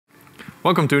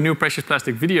Welcome to a new Precious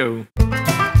Plastic video.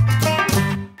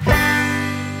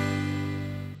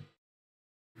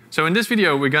 So in this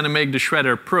video, we're going to make the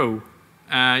Shredder Pro.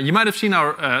 You might have seen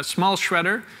our small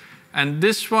shredder, and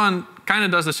this one kind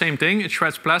of does the same thing. It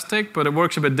shreds plastic, but it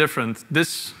works a bit different.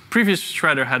 This previous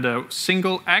shredder had a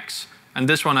single X, and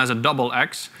this one has a double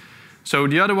X. So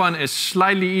the other one is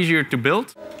slightly easier to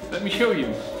build. Let me show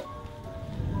you.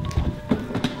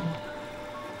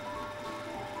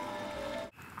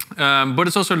 But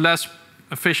it's also less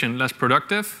efficient, less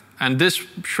productive. And this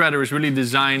shredder is really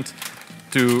designed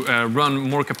to run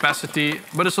more capacity,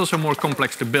 but it's also more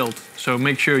complex to build. So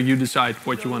make sure you decide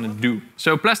what you want to do.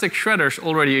 So plastic shredders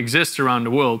already exist around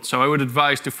the world. So I would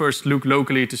advise to first look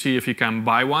locally to see if you can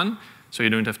buy one, so you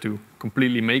don't have to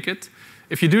completely make it.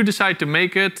 If you do decide to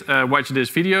make it, watch this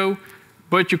video.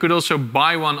 But you could also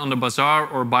buy one on the bazaar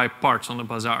or buy parts on the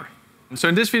bazaar. So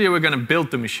in this video, we're going to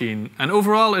build the machine. And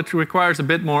overall, it requires a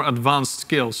bit more advanced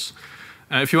skills.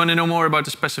 If you want to know more about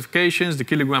the specifications, the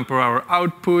kilogram per hour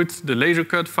output, the laser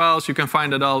cut files, you can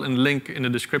find it all in the link in the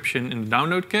description in the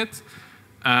download kit.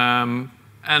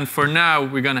 And for now,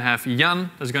 we're going to have Jan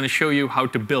that's going to show you how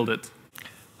to build it.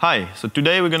 Hi, so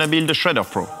today we're going to build the Shredder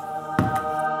Pro.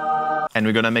 And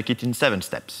we're going to make it in 7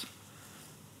 steps.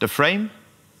 The frame,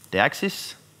 the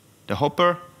axis, the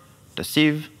hopper, the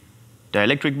sieve, the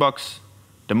electric box,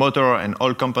 the motor and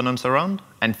all components around,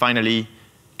 and finally,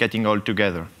 getting all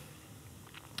together.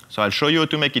 So I'll show you how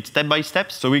to make it step by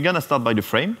step. So we're going to start by the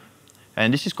frame.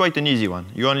 And this is quite an easy one.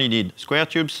 You only need square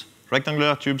tubes,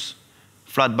 rectangular tubes,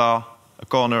 flat bar, a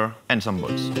corner, and some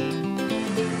bolts.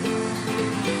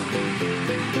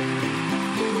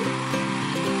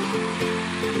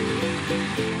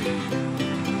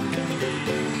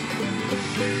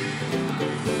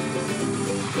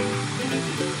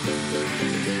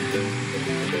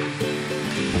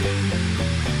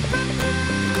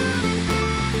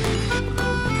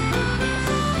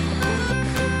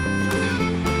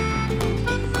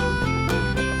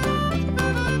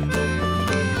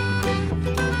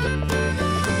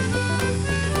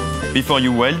 Before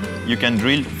you weld, you can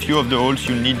drill a few of the holes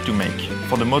you'll need to make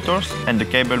for the motors and the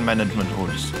cable management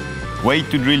holes. Wait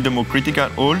to drill the more critical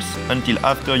holes until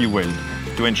after you weld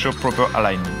to ensure proper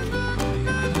alignment.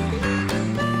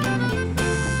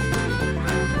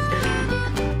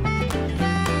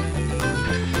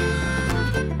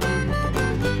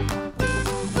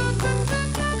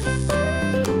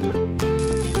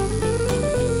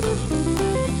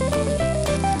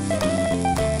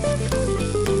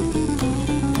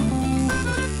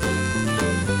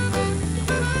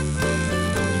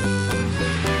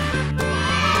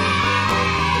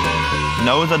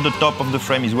 Now that the top of the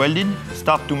frame is welded,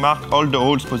 start to mark all the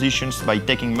holes positions by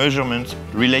taking measurements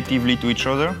relatively to each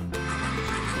other.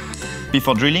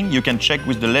 Before drilling, you can check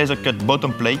with the laser cut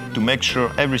bottom plate to make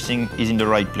sure everything is in the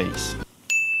right place.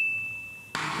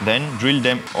 Then drill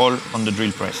them all on the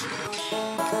drill press.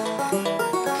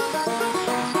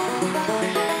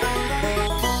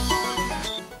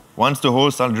 Once the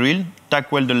holes are drilled,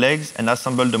 tack weld the legs and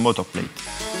assemble the motor plate.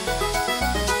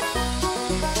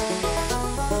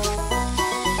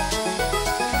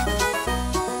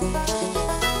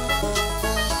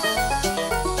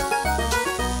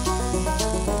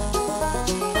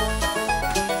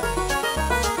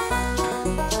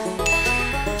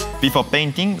 Before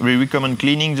painting, we recommend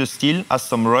cleaning the steel as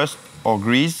some rust or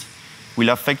grease will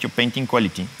affect your painting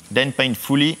quality. Then paint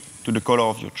fully to the color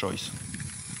of your choice.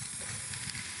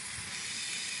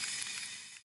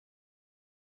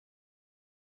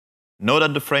 Now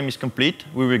that the frame is complete,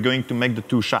 we were going to make the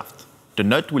 2 shafts. The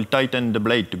nut will tighten the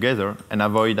blade together and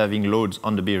avoid having loads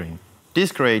on the bearing.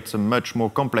 This creates a much more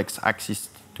complex axis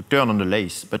to turn on the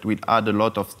lathe, but will add a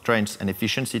lot of strength and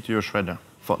efficiency to your shredder.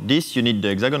 For this, you need the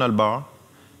hexagonal bar,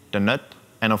 the nut,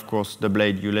 and of course the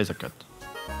blade you laser cut.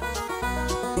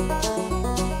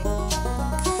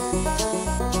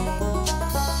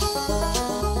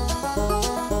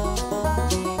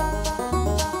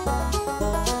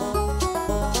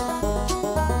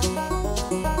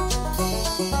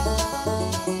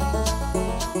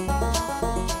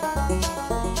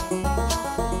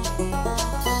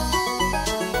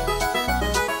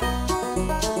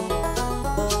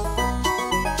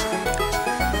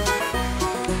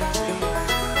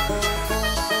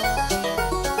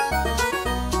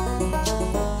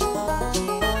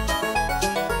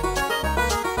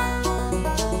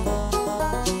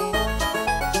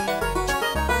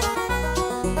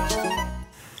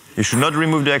 You should not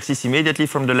remove the axis immediately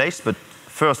from the lathe, but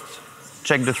first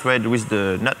check the thread with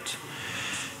the nut.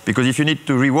 Because if you need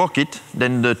to rework it,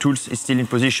 then the tool is still in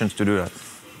position to do that.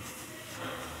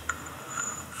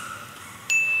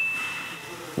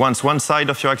 Once one side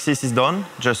of your axis is done,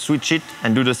 just switch it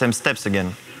and do the same steps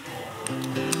again.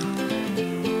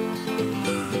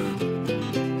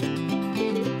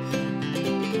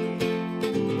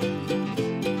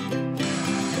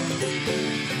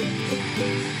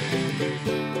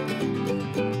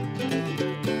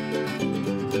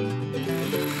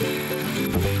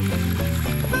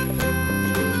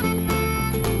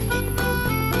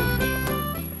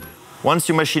 Once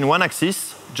you machine one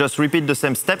axis, just repeat the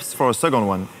same steps for a second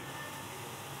one.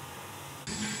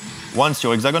 Once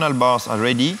your hexagonal bars are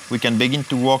ready, we can begin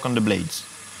to work on the blades.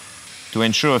 To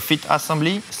ensure a fit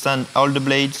assembly, sand all the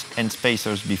blades and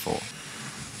spacers before.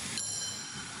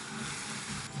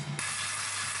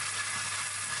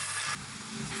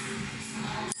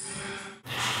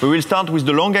 We will start with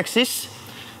the long axis,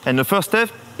 and the first step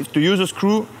is to use a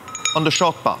screw on the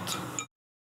short part.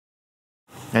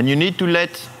 And you need to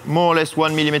let more or less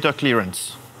 1 millimeter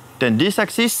clearance. Then this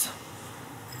axis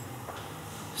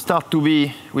start to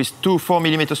be with two 4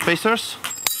 millimeter spacers,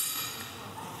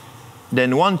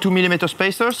 then one 2 millimeter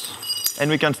spacers,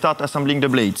 and we can start assembling the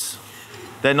blades.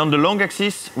 Then on the long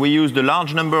axis, we use the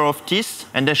large number of teeth,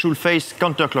 and they should face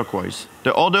counterclockwise.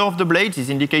 The order of the blades is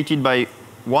indicated by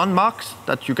one mark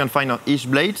that you can find on each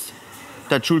blade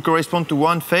that should correspond to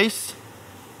one face.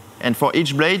 And for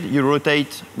each blade, you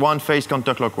rotate one face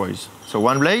counterclockwise. So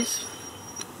one blade,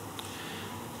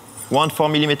 one 4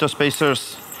 millimeter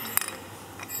spacers,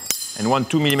 and one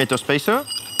 2 millimeter spacer.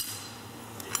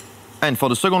 And for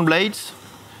the second blade,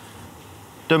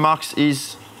 the marks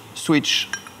is switch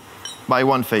by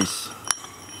one face.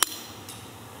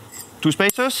 Two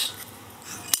spacers,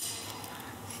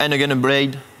 and again a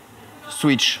blade,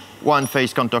 switch one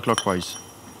face counterclockwise,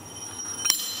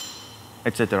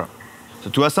 etc. So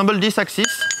to assemble this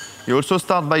axis, you also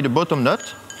start by the bottom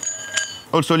nut,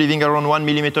 also leaving around 1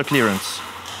 millimeter clearance.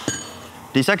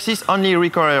 This axis only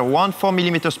requires one 4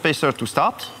 millimeter spacer to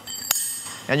start,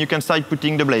 and you can start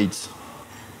putting the blades.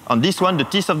 On this one, the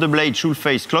teeth of the blade should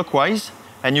face clockwise,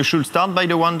 and you should start by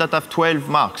the one that have 12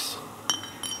 marks.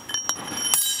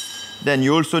 Then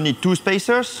you also need two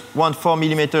spacers, one 4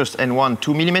 millimeters and one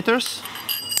 2 millimeters.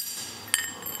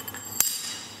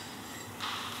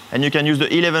 And you can use the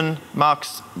 11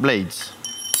 marks blades.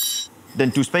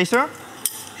 Then two spacer.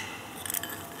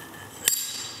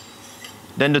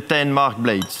 Then the 10 mark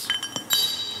blades.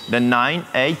 Then 9,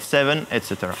 8, 7,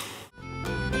 etc.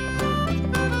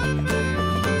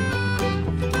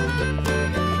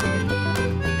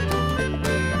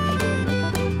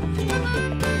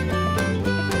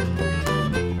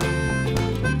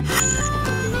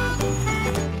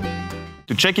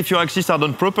 To check if your axes are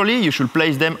done properly, you should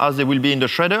place them as they will be in the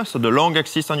shredder, so the long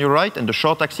axis on your right and the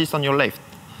short axis on your left.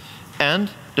 And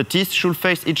the teeth should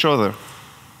face each other.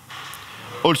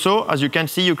 Also, as you can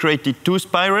see, you created two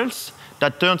spirals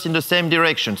that turn in the same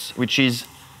directions, which is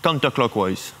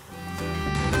counterclockwise.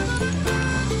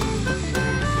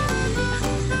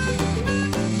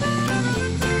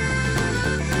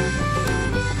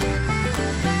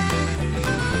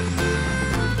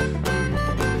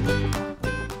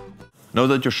 Now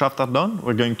that your shafts are done,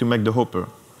 we're going to make the hopper.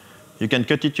 You can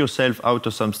cut it yourself out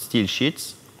of some steel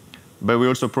sheets, but we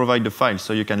also provide the files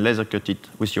so you can laser cut it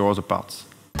with your other parts.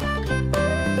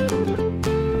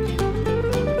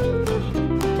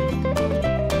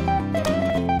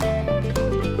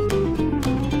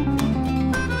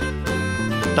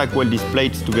 Tack weld these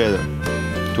plates together.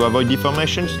 To avoid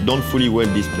deformations, don't fully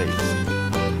weld these plates.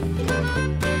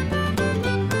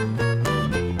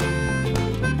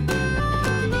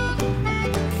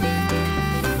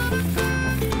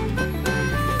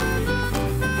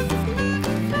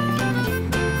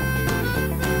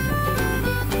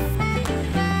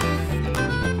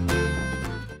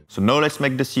 So now let's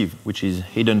make the sieve, which is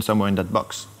hidden somewhere in that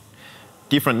box.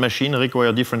 Different machines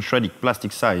require different shredding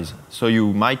plastic size, so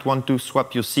you might want to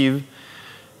swap your sieve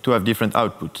to have different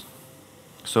output.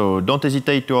 So don't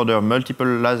hesitate to order multiple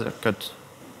laser cut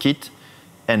kit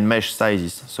and mesh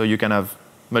sizes, so you can have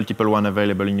multiple ones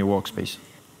available in your workspace.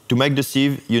 To make the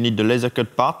sieve, you need the laser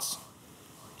cut parts,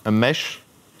 a mesh,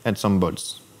 and some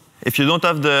bolts. If you don't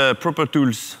have the proper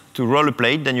tools to roll a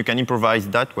plate, then you can improvise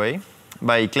that way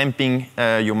by clamping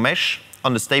your mesh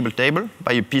on the stable table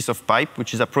by a piece of pipe,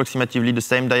 which is approximately the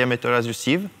same diameter as your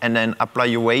sieve, and then apply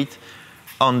your weight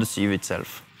on the sieve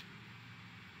itself.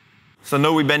 So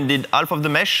now we bended half of the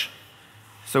mesh,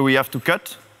 so we have to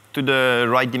cut to the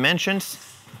right dimensions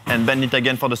and bend it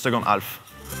again for the second half.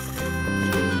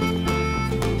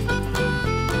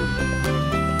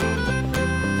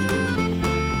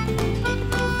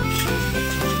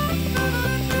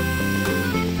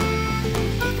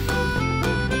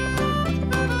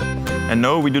 And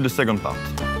now we do the second part.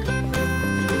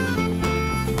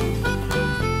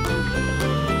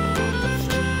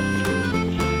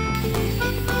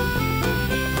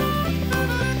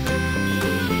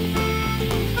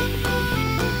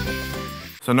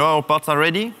 So now our parts are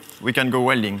ready, we can go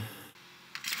welding.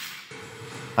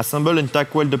 Assemble and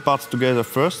tack weld the parts together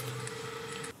first.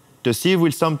 The sieve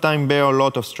will sometimes bear a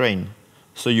lot of strain,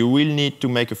 so you will need to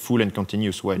make a full and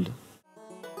continuous weld.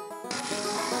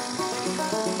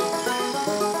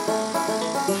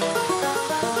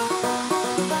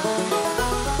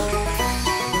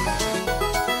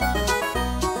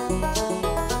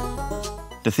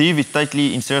 The sieve is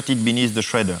tightly inserted beneath the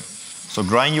shredder, so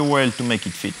grind your weld to make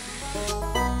it fit.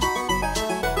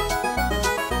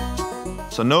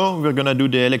 So now we're gonna do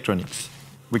the electronics.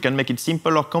 We can make it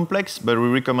simple or complex, but we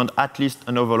recommend at least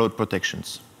an overload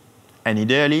protections. And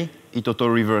ideally, it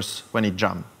auto-reverse when it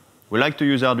jams. We like to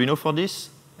use Arduino for this,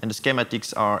 and the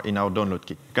schematics are in our download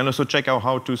kit. You can also check our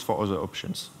how-tos for other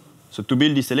options. So to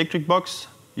build this electric box,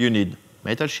 you need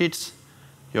metal sheets,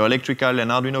 your electrical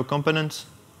and Arduino components,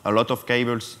 a lot of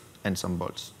cables, and some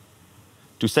bolts.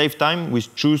 To save time, we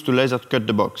choose to laser cut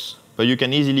the box, but you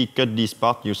can easily cut this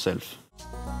part yourself.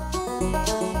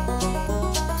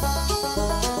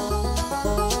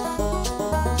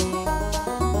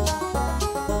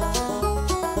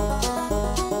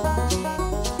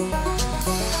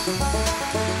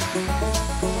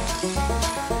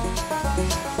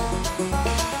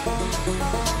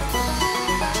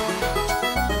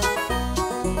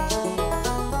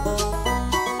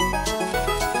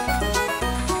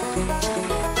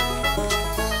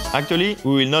 Actually,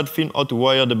 we will not film how to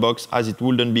wire the box as it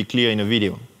wouldn't be clear in a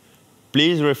video.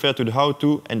 Please refer to the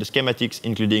how-to and the schematics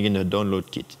included in the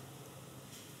download kit.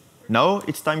 Now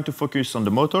it's time to focus on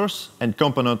the motors and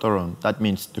components around. That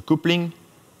means the coupling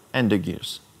and the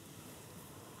gears.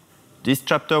 This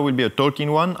chapter will be a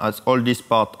talking one as all these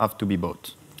parts have to be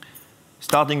bought.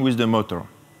 Starting with the motor.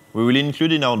 We will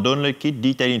include in our download kit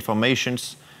detailed information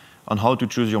on how to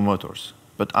choose your motors.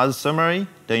 But as a summary,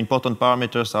 the important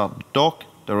parameters are the torque,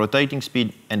 the rotating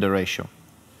speed, and the ratio.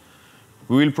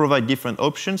 We will provide different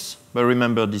options, but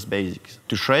remember these basics.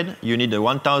 To shred, you need a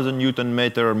 1000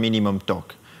 Nm minimum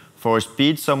torque, for a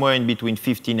speed somewhere in between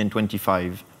 15 and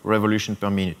 25 revolutions per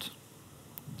minute.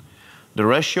 The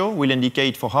ratio will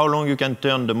indicate for how long you can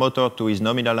turn the motor to its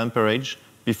nominal amperage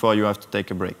before you have to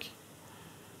take a break.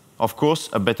 Of course,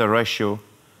 a better ratio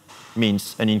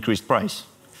means an increased price.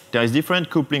 There is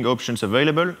different coupling options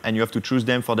available, and you have to choose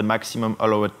them for the maximum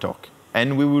allowed torque.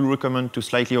 And we will recommend to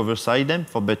slightly oversize them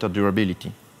for better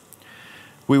durability.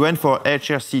 We went for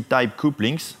HRC type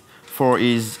couplings for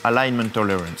its alignment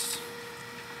tolerance.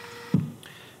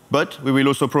 But we will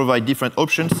also provide different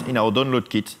options in our download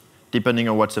kit, depending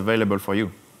on what's available for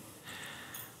you.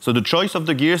 So the choice of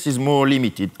the gears is more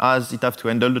limited, as it has to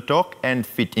handle the torque and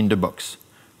fit in the box.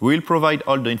 We will provide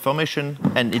all the information,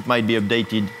 and it might be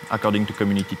updated according to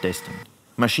community testing.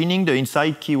 Machining the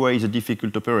inside keyway is a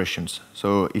difficult operation,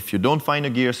 so if you don't find a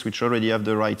gears which already have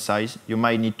the right size, you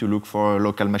might need to look for a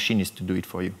local machinist to do it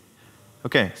for you.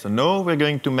 Okay, so now we're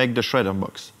going to make the shredder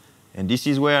box, and this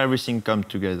is where everything comes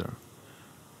together.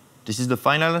 This is the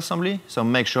final assembly, so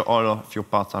make sure all of your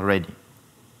parts are ready.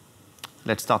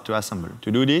 Let's start to assemble.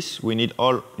 To do this, we need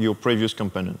all your previous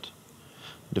components.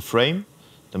 The frame,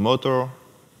 the motor,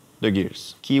 the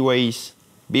gears, keyways,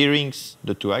 bearings,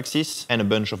 the 2 axes, and a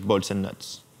bunch of bolts and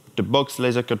nuts. The box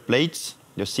laser cut plates,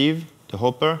 the sieve, the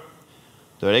hopper,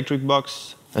 the electric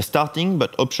box. A starting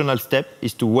but optional step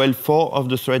is to weld 4 of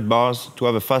the thread bars to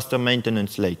have a faster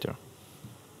maintenance later.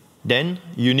 Then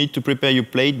you need to prepare your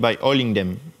plate by oiling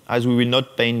them, as we will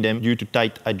not paint them due to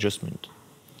tight adjustment.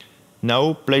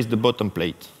 Now place the bottom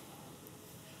plate.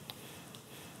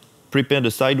 Prepare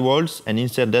the side walls and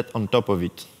insert that on top of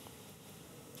it.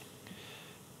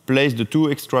 Place the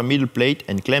 2 extra middle plates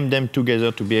and clamp them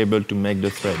together to be able to make the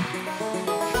thread.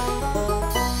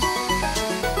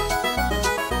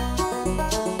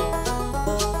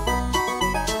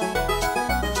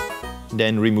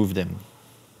 Then remove them.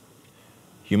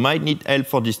 You might need help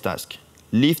for this task.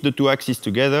 Lift the 2 axes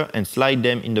together and slide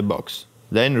them in the box.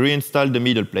 Then reinstall the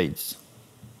middle plates.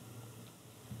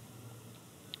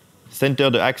 Center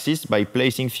the axis by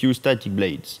placing few static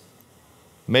blades.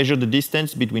 Measure the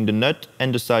distance between the nut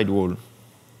and the side wall.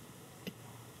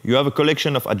 You have a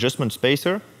collection of adjustment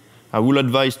spacer. I will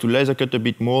advise to laser cut a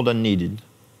bit more than needed.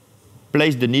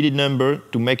 Place the needed number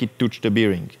to make it touch the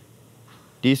bearing.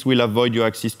 This will avoid your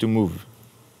axis to move.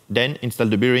 Then install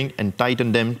the bearing and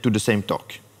tighten them to the same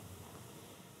torque.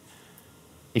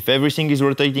 If everything is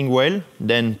rotating well,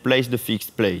 then place the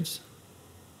fixed plates.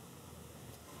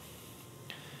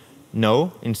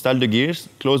 Now, install the gears,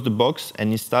 close the box,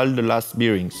 and install the last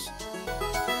bearings.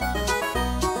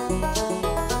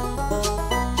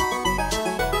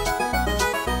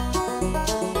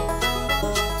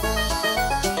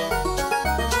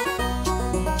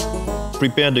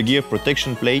 Prepare the gear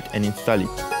protection plate and install it.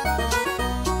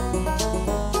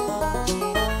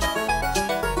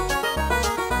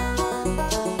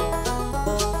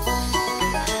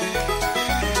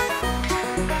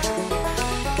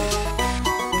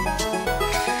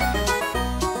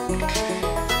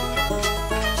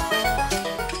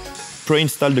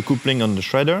 Pre-install the coupling on the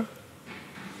shredder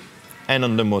and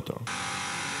on the motor.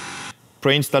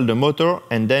 Pre-install the motor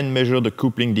and then measure the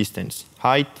coupling distance,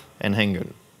 height and angle.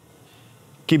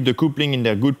 Keep the coupling in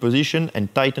their good position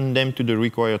and tighten them to the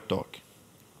required torque.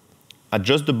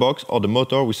 Adjust the box or the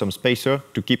motor with some spacer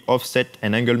to keep offset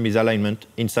and angle misalignment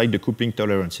inside the coupling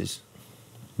tolerances.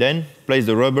 Then place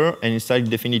the rubber and install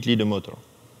definitely the motor.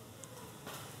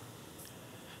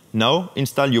 Now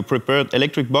install your prepared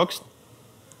electric box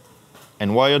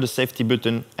and wire the safety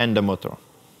button and the motor.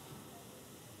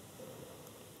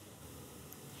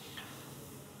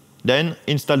 Then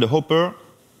install the hopper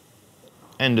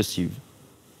and the sieve.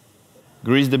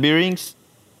 Grease the bearings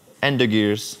and the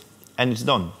gears, and it's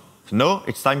done. So now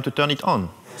it's time to turn it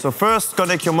on. So first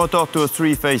connect your motor to a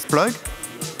 3-phase plug.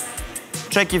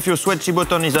 Check if your switchy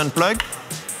button is unplugged.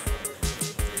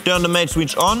 Turn the main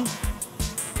switch on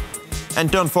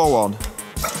and turn forward.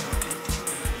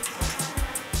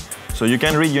 So you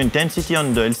can read your intensity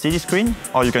on the LCD screen,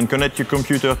 or you can connect your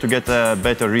computer to get a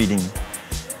better reading.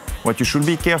 What you should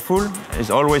be careful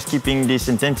is always keeping this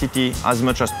intensity as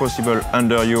much as possible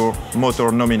under your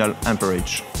motor nominal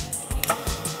amperage.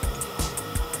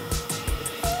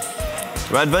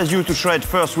 I advise you to shred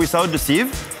first without the sieve,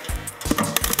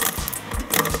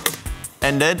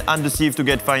 and then add the sieve to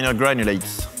get finer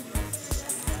granulates.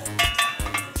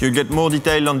 You'll get more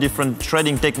detail on different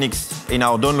shredding techniques in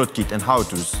our download kit and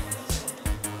how-tos.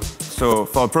 So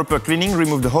for proper cleaning,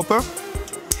 remove the hopper.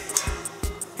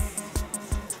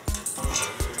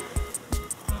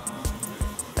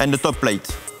 And the top plate.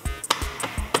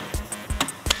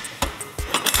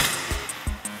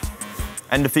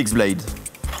 And the fixed blade.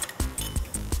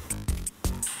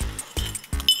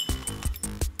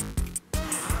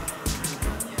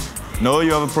 Now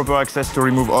you have a proper access to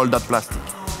remove all that plastic.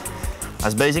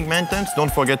 As basic maintenance,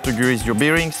 don't forget to grease your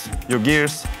bearings, your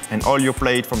gears, and all your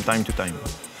plate from time to time.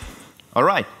 All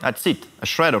right, that's it, a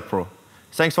Shredder Pro.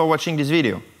 Thanks for watching this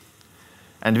video.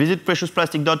 And visit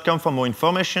preciousplastic.com for more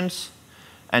information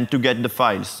and to get the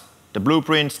files, the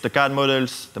blueprints, the CAD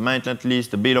models, the maintenance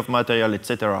list, the bill of material,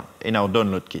 etc. in our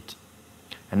download kit.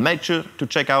 And make sure to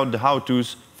check out the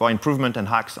how-tos for improvement and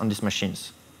hacks on these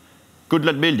machines. Good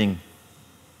luck building.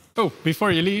 Oh,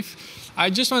 before you leave, I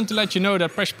just want to let you know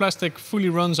that Precious Plastic fully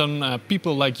runs on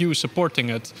people like you supporting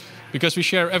it, because we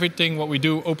share everything what we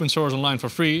do open source online for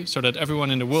free, so that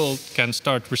everyone in the world can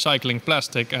start recycling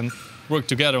plastic and work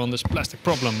together on this plastic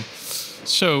problem.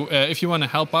 So if you want to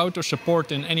help out or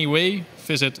support in any way,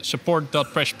 visit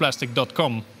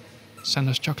support.preciousplastic.com. Send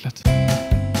us chocolate.